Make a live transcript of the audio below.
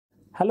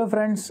Hello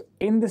friends,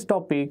 in this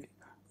topic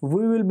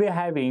we will be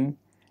having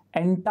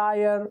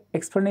entire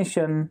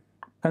explanation,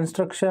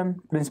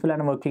 construction, principle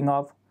and working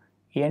of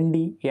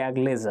ND Yag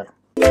Laser.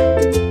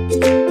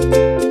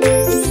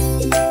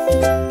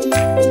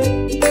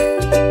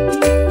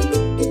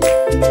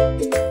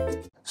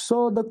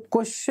 So the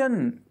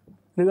question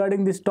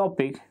regarding this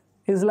topic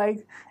is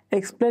like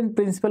explain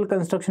principle,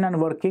 construction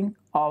and working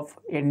of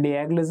ND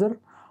Yag Laser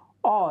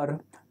or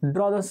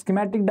draw the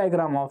schematic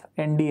diagram of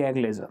ND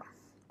Yag Laser.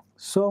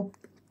 So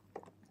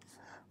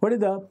what is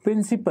the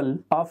principle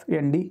of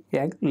ND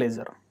Yag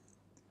Laser?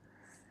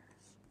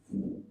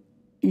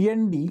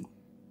 ND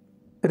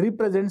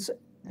represents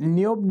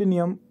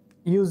neodymium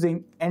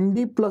using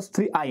Nd plus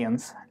 3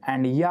 ions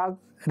and Yag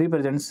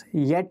represents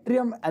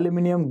yttrium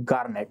aluminium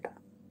garnet.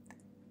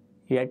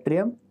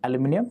 Yttrium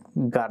aluminium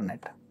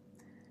garnet,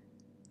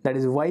 that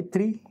is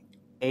Y3,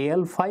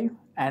 Al5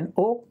 and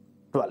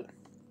O12.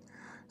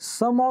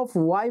 Some of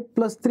Y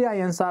plus 3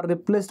 ions are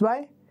replaced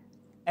by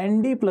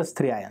Nd plus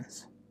 3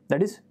 ions,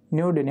 that is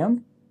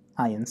neodymium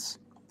ions.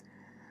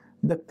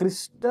 The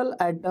crystal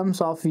atoms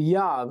of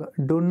Yag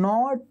do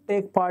not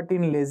take part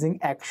in lasing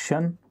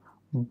action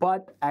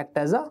but act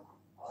as a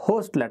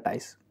host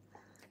lattice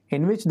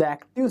in which the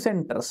active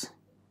centers,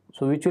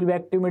 so which will be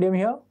active medium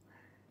here,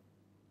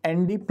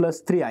 Nd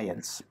plus 3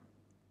 ions.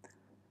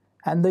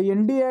 And the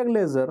ND Yag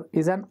laser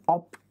is an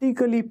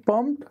optically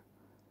pumped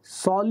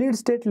solid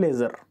state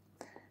laser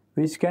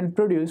which can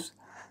produce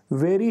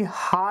very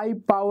high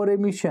power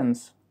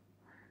emissions.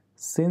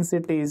 Since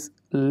it is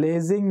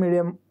lasing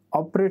medium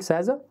operates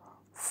as a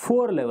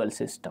 4-level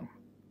system,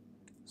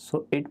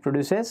 so it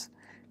produces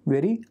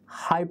very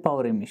high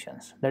power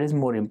emissions. That is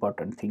more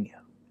important thing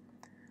here.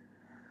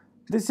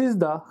 This is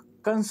the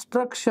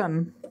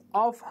construction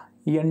of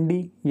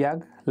ND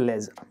Yag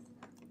laser,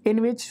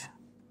 in which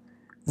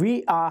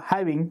we are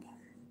having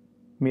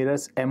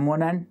mirrors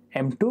M1 and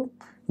M2,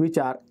 which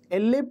are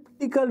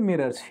elliptical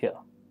mirrors here.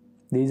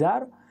 These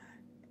are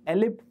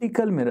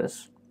elliptical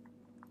mirrors.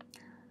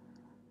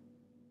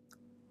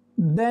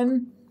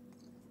 Then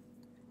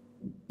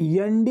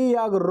ND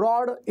Yag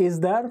rod is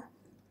there,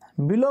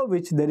 below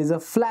which there is a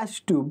flash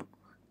tube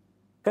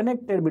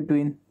connected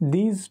between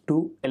these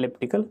two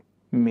elliptical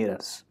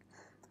mirrors.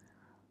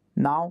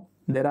 Now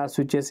there are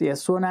switches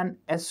S1 and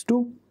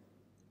S2,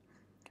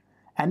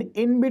 and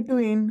in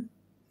between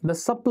the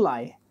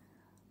supply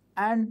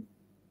and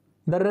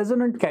the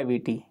resonant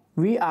cavity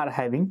we are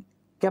having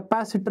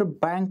capacitor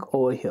bank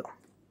over here.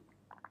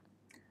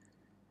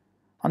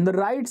 On the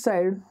right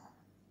side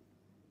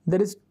there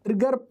is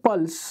trigger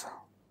pulse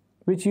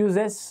which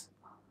uses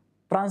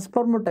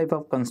transformer type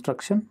of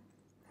construction,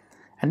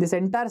 and this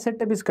entire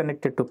setup is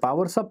connected to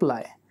power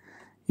supply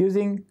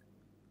using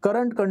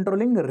current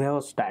controlling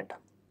rheostat.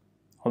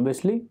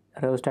 Obviously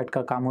rheostat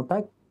का काम होता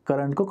है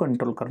current को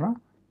control करना.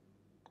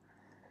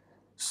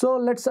 So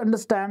let's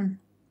understand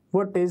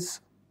what is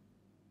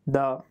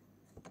the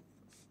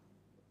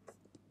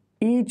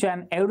each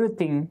and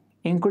everything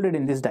included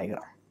in this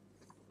diagram.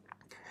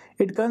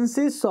 It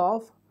consists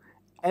of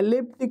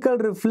elliptical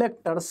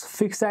reflectors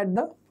fixed at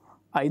the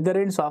either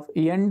ends of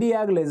ND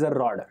Yag laser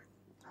rod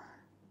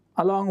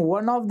along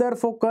one of their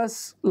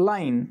focus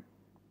line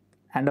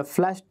and a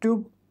flash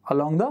tube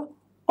along the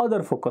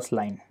other focus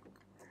line,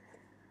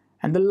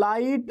 and the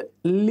light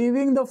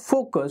leaving the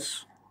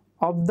focus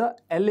of the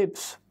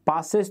ellipse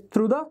passes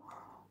through the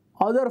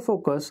other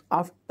focus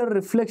after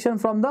reflection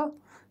from the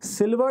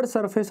silvered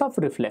surface of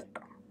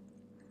reflector.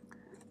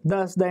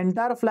 Thus the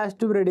entire flash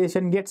tube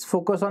radiation gets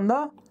focused on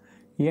the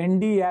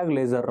ND Yag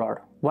laser rod.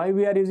 Why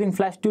we are using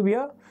flash tube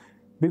here?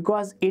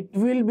 Because it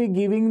will be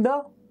giving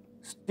the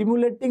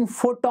stimulating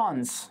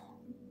photons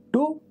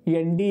to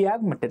ND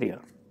Yag material.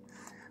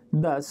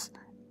 Thus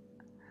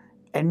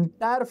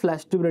entire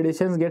flash tube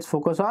radiation gets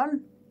focused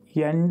on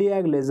ND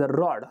Yag laser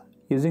rod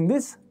using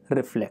these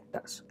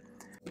reflectors.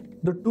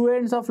 The two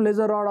ends of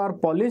laser rod are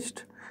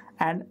polished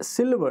and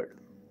silvered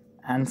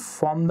and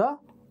form the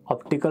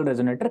optical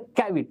resonator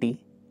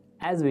cavity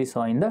as we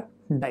saw in the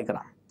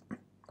diagram.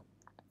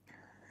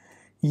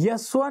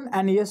 S1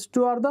 and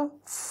S2 are the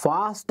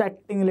fast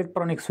acting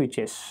electronic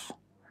switches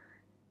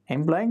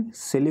employing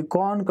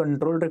silicon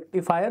controlled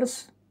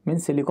rectifiers,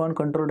 means silicon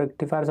controlled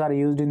rectifiers are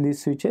used in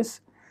these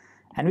switches,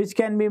 and which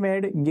can be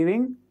made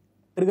giving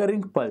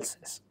triggering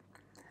pulses.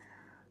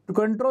 To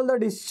control the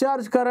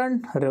discharge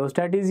current,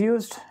 rheostat is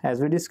used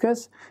as we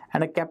discussed,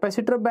 and a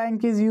capacitor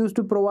bank is used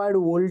to provide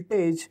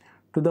voltage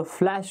to the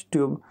flash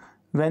tube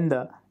when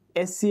the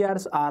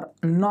SCRs are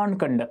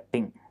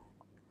non-conducting.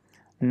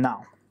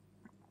 Now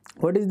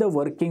what is the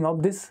working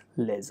of this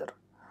laser?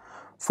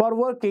 For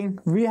working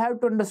we have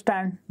to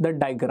understand the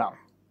diagram.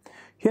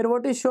 Here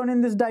what is shown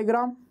in this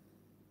diagram?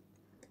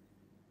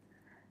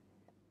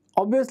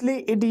 Obviously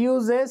it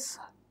uses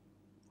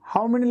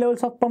how many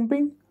levels of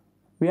pumping?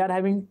 We are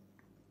having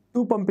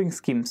two pumping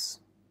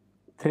schemes,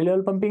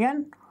 3-level pumping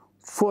and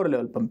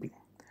 4-level pumping.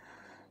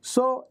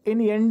 So in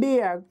ND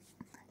Yag,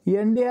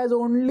 ND has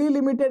only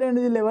limited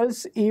energy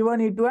levels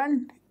E1, E2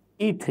 and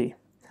E3.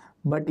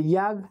 but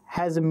Yag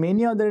has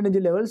many other energy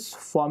levels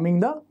forming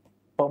the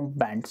pump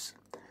bands.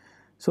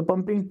 So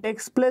pumping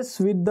takes place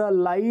with the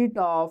light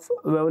of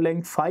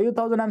wavelength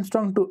 5000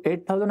 Armstrong to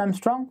 8000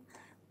 Armstrong.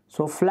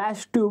 So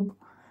flash tube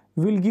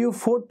will give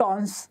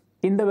photons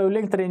in the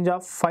wavelength range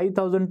of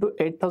 5000 to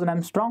 8000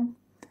 Armstrong,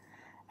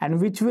 and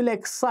which will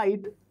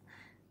excite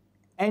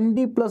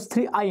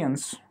Nd+3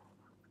 ions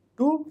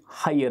to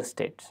higher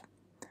states.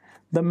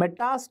 The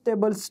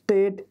metastable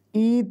state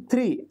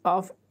E3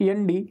 of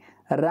Nd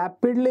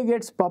rapidly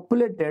gets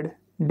populated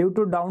due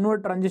to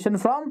downward transition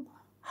from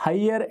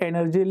higher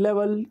energy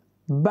level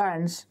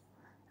bands,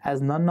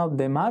 as none of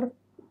them are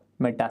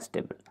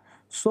metastable.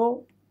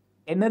 So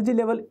energy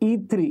level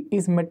E3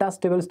 is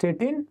metastable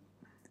state in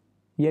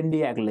Nd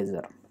Yag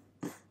laser,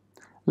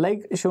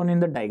 like shown in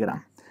the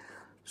diagram.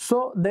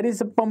 So there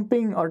is a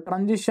pumping or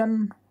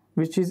transition,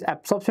 which is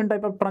absorption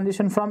type of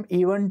transition from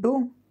E1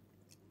 to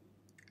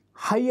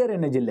higher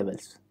energy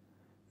levels,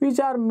 which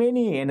are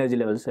many energy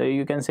levels. So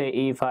you can say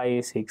E5,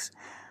 E6,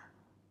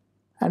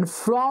 and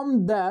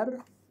from there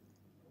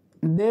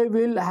they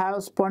will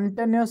have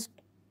spontaneous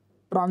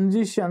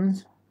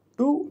transitions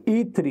to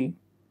E3.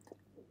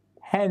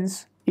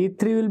 Hence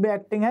E3 will be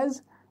acting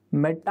as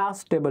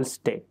metastable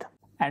state,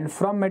 and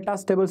from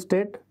metastable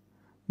state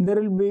there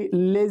will be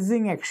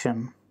lasing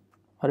action,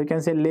 or you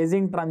can say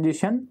lasing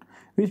transition,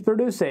 which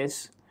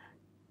produces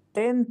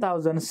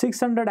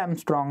 10,600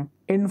 Armstrong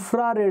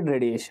infrared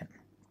radiation.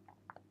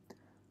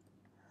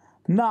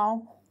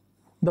 Now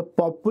the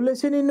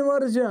population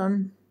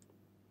inversion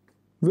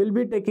will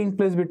be taking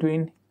place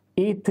between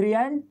E3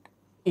 and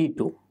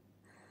E2.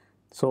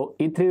 So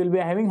E3 will be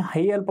having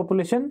higher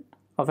population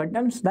of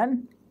atoms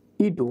than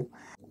E2,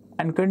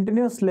 and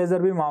continuous laser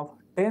beam of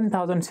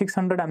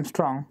 10,600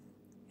 Armstrong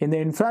in the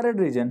infrared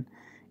region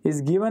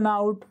is given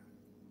out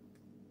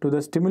to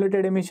the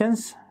stimulated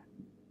emissions,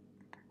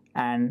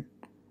 and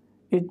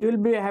it will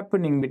be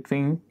happening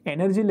between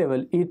energy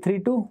level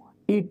E3 to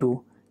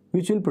E2,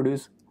 which will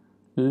produce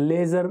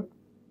laser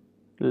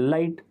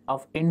light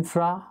of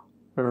infrared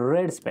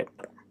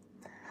spectrum.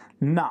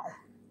 Now,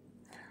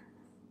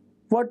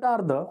 what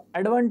are the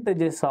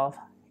advantages of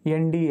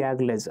Nd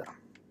Yag laser?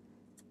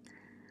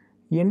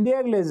 Nd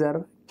Yag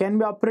laser can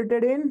be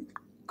operated in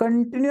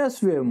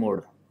continuous wave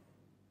mode.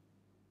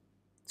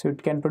 So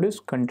it can produce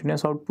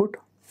continuous output.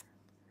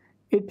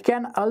 It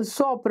can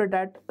also operate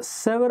at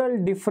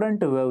several different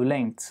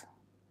wavelengths.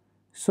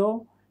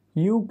 So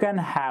you can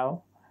have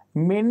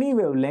many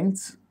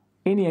wavelengths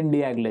in Nd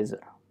Yag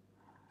laser.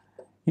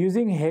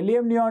 Using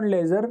helium neon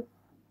laser,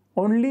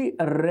 only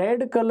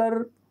red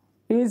color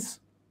is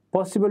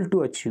possible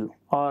to achieve,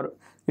 or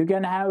you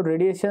can have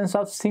radiations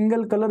of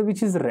single color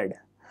which is red.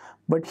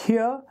 But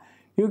here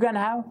you can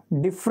have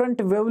different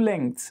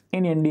wavelengths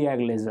in Nd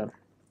Yag laser.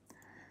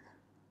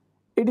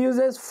 It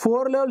uses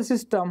 4-level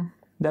system,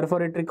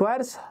 therefore it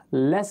requires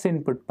less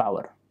input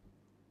power.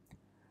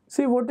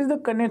 See, what is the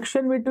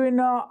connection between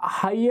a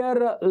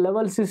higher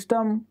level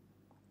system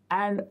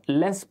and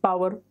less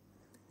power?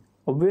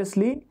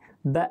 Obviously,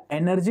 the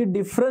energy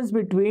difference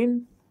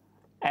between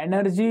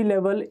energy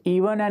level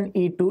E1 and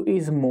E2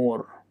 is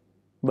more,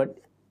 but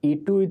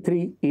E2,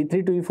 E3,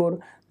 E3 to E4,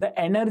 the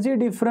energy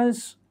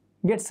difference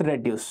gets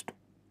reduced.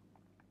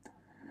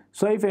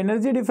 So if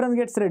energy difference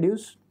gets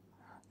reduced,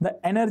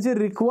 the energy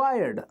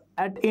required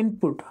at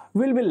input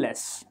will be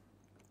less.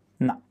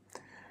 Now,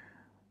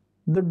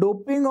 the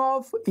doping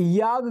of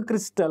Yag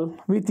crystal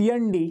with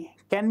Nd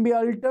can be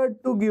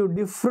altered to give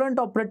different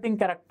operating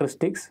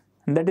characteristics,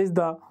 and that is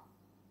the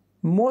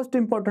most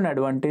important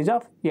advantage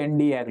of Nd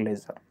Yag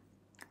laser.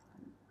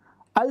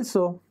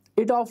 Also,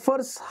 it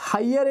offers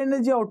higher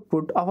energy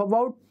output of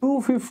about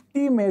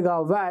 250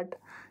 megawatt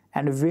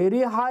and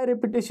very high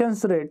repetition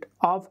rate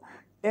of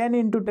 10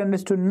 into 10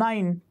 raised to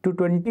 9 to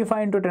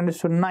 25 into 10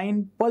 raised to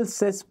 9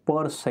 pulses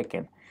per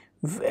second.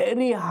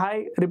 Very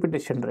high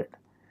repetition rate.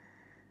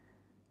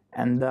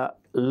 And the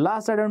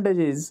last advantage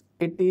is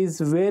it is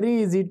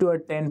very easy to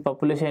attain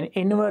population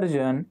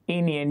inversion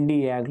in Nd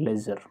Yag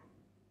laser.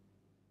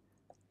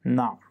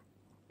 Now,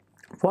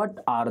 what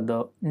are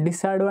the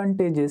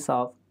disadvantages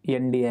of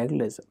Nd Yag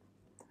laser?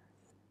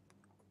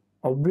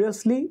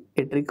 Obviously,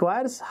 it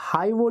requires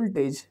high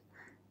voltage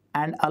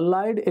and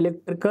allied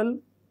electrical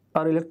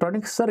or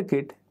electronic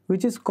circuit,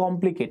 which is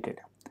complicated.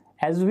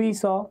 As we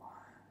saw,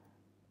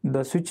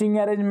 the switching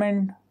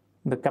arrangement,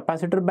 the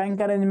capacitor bank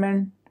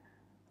arrangement,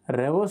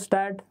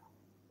 rheostat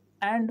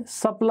and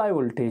supply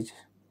voltage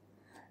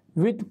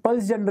with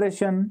pulse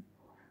generation.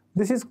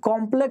 This is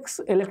complex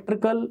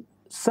electrical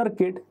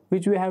circuit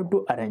which we have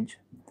to arrange.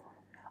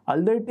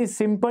 Although it is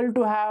simple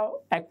to have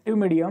active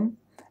medium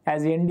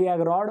as Nd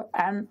Yag rod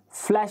and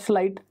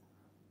flashlight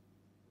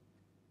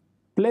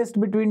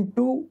placed between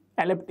two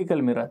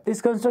elliptical mirror.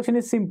 This construction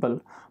is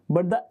simple,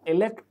 but the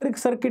electric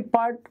circuit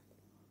part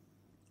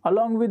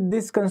along with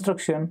this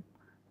construction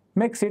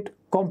makes it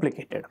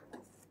complicated.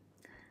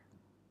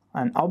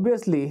 And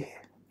obviously,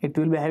 it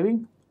will be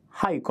having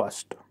high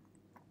cost.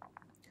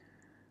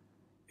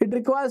 It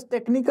requires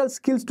technical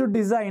skills to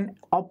design,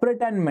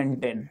 operate and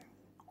maintain.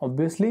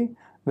 Obviously,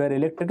 where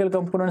electrical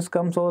components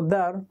comes over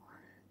there,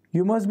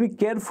 you must be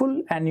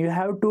careful and you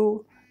have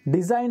to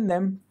design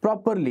them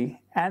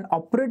properly, and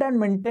operate and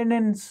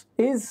maintenance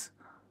is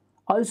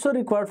also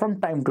required from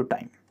time to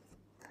time.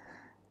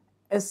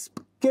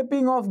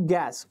 Escaping of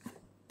gas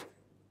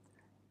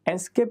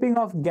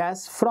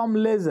from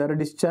laser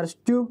discharge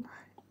tube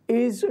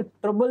is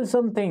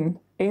troublesome thing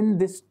in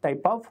this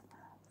type of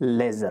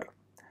laser.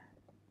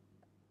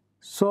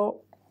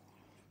 So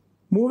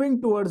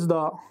moving towards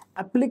the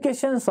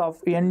applications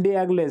of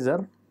Yag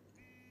laser,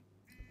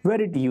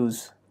 where it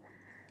used.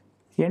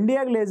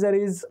 Yag laser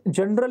is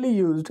generally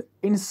used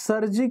in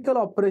surgical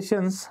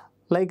operations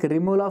like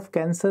removal of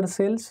cancer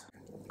cells.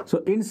 So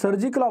in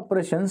surgical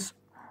operations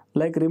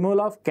like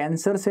removal of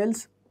cancer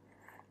cells,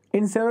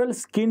 in several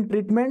skin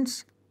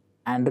treatments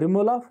and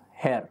removal of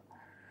hair.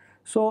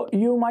 So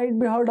you might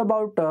be heard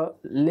about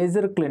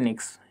laser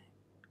clinics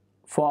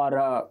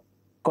for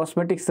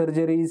cosmetic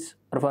surgeries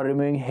or for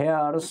removing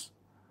hairs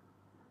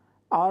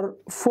or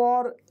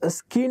for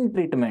skin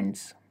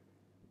treatments.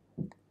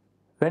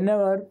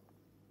 Whenever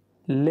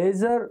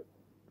laser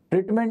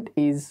treatment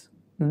is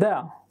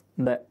there,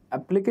 the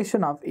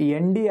application of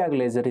Yag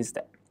laser is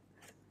there.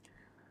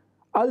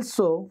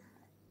 Also,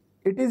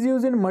 it is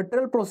used in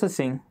material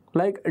processing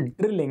like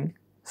drilling,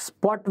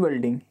 spot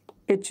welding,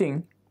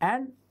 etching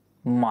and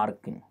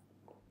marking.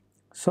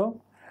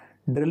 So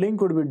drilling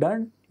could be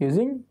done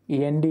using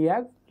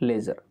Yag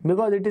laser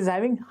because it is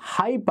having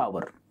high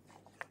power.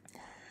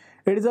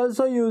 It is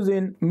also used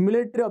in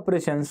military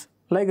operations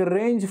like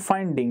range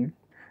finding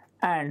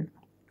and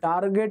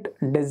target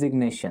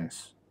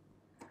designations.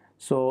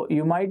 So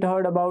you might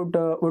heard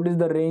about what is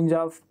the range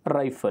of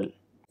rifle.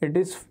 It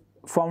is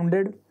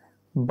founded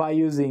by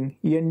using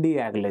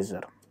Yag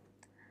laser.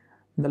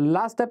 The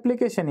last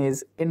application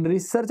is in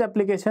research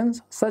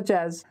applications such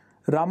as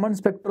Raman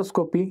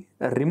spectroscopy,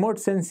 remote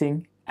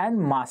sensing and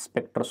mass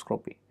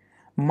spectroscopy.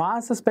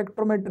 Mass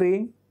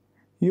spectrometry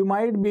you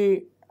might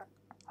be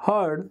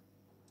heard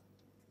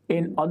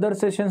in other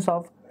sessions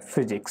of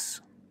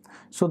physics.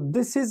 So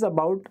this is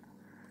about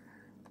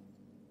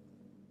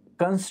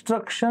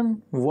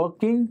construction,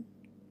 working,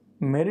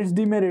 merits,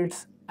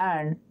 demerits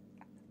and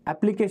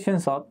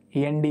applications of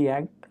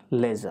Yag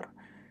laser.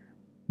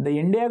 The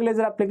Yag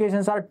laser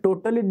applications are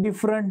totally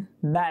different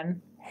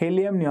than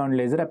helium neon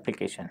laser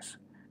applications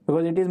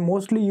because it is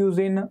mostly used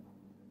in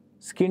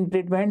skin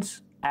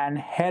treatments and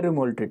hair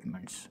removal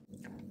treatments.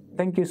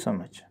 Thank you so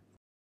much.